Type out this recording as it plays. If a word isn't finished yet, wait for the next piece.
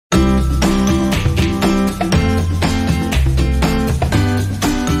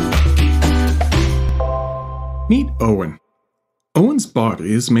Owen's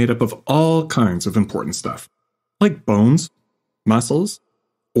body is made up of all kinds of important stuff, like bones, muscles,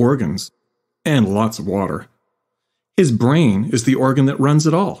 organs, and lots of water. His brain is the organ that runs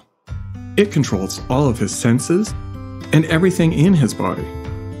it all. It controls all of his senses and everything in his body.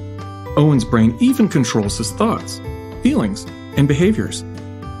 Owen's brain even controls his thoughts, feelings, and behaviors.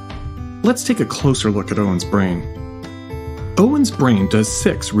 Let's take a closer look at Owen's brain. Owen's brain does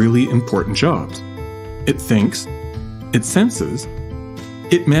 6 really important jobs. It thinks, it senses,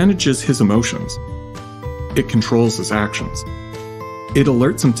 it manages his emotions, it controls his actions, it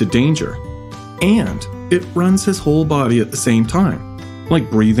alerts him to danger, and it runs his whole body at the same time,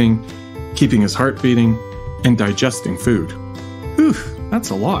 like breathing, keeping his heart beating, and digesting food. Whew,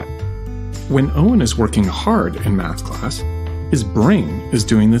 that's a lot. When Owen is working hard in math class, his brain is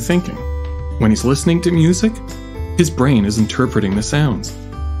doing the thinking. When he's listening to music, his brain is interpreting the sounds.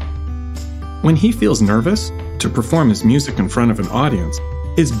 When he feels nervous to perform his music in front of an audience,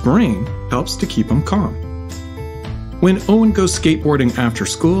 his brain helps to keep him calm. When Owen goes skateboarding after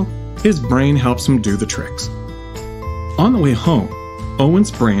school, his brain helps him do the tricks. On the way home,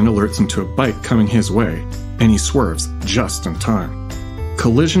 Owen's brain alerts him to a bike coming his way, and he swerves just in time.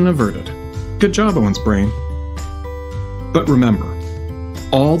 Collision averted. Good job, Owen's brain. But remember,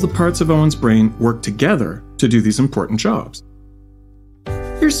 all the parts of Owen's brain work together to do these important jobs.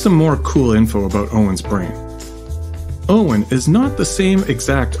 Here's some more cool info about Owen's brain. Owen is not the same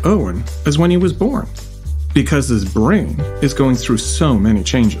exact Owen as when he was born, because his brain is going through so many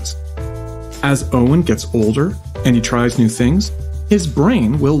changes. As Owen gets older and he tries new things, his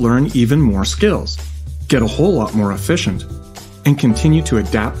brain will learn even more skills, get a whole lot more efficient, and continue to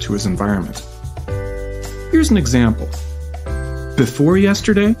adapt to his environment. Here's an example. Before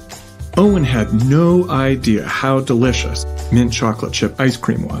yesterday, Owen had no idea how delicious mint chocolate chip ice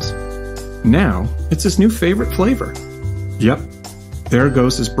cream was. Now, it's his new favorite flavor. Yep, there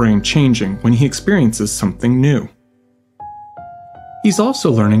goes his brain changing when he experiences something new. He's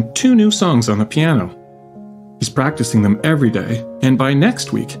also learning 2 new songs on the piano. He's practicing them every day, and by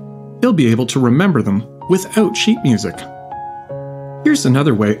next week, he'll be able to remember them without sheet music. Here's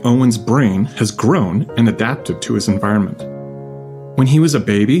another way Owen's brain has grown and adapted to his environment. When he was a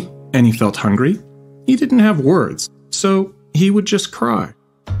baby and he felt hungry, he didn't have words, so he would just cry.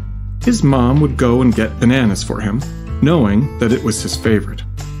 His mom would go and get bananas for him, knowing that it was his favorite.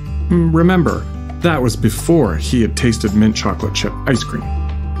 Remember, that was before he had tasted mint chocolate chip ice cream.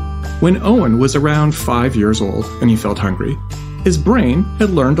 When Owen was around 5 years old and he felt hungry, his brain had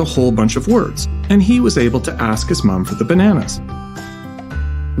learned a whole bunch of words, and he was able to ask his mom for the bananas.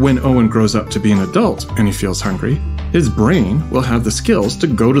 When Owen grows up to be an adult and he feels hungry, his brain will have the skills to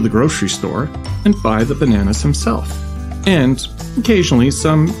go to the grocery store and buy the bananas himself, and occasionally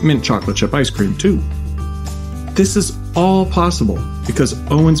some mint chocolate chip ice cream too. This is all possible because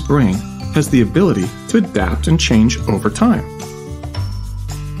Owen's brain has the ability to adapt and change over time.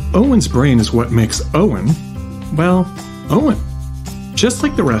 Owen's brain is what makes Owen, well, Owen. Just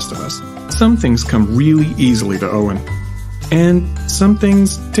like the rest of us, some things come really easily to Owen, and some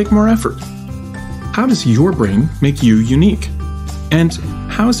things take more effort. How does your brain make you unique? And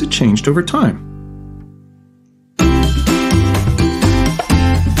how has it changed over time?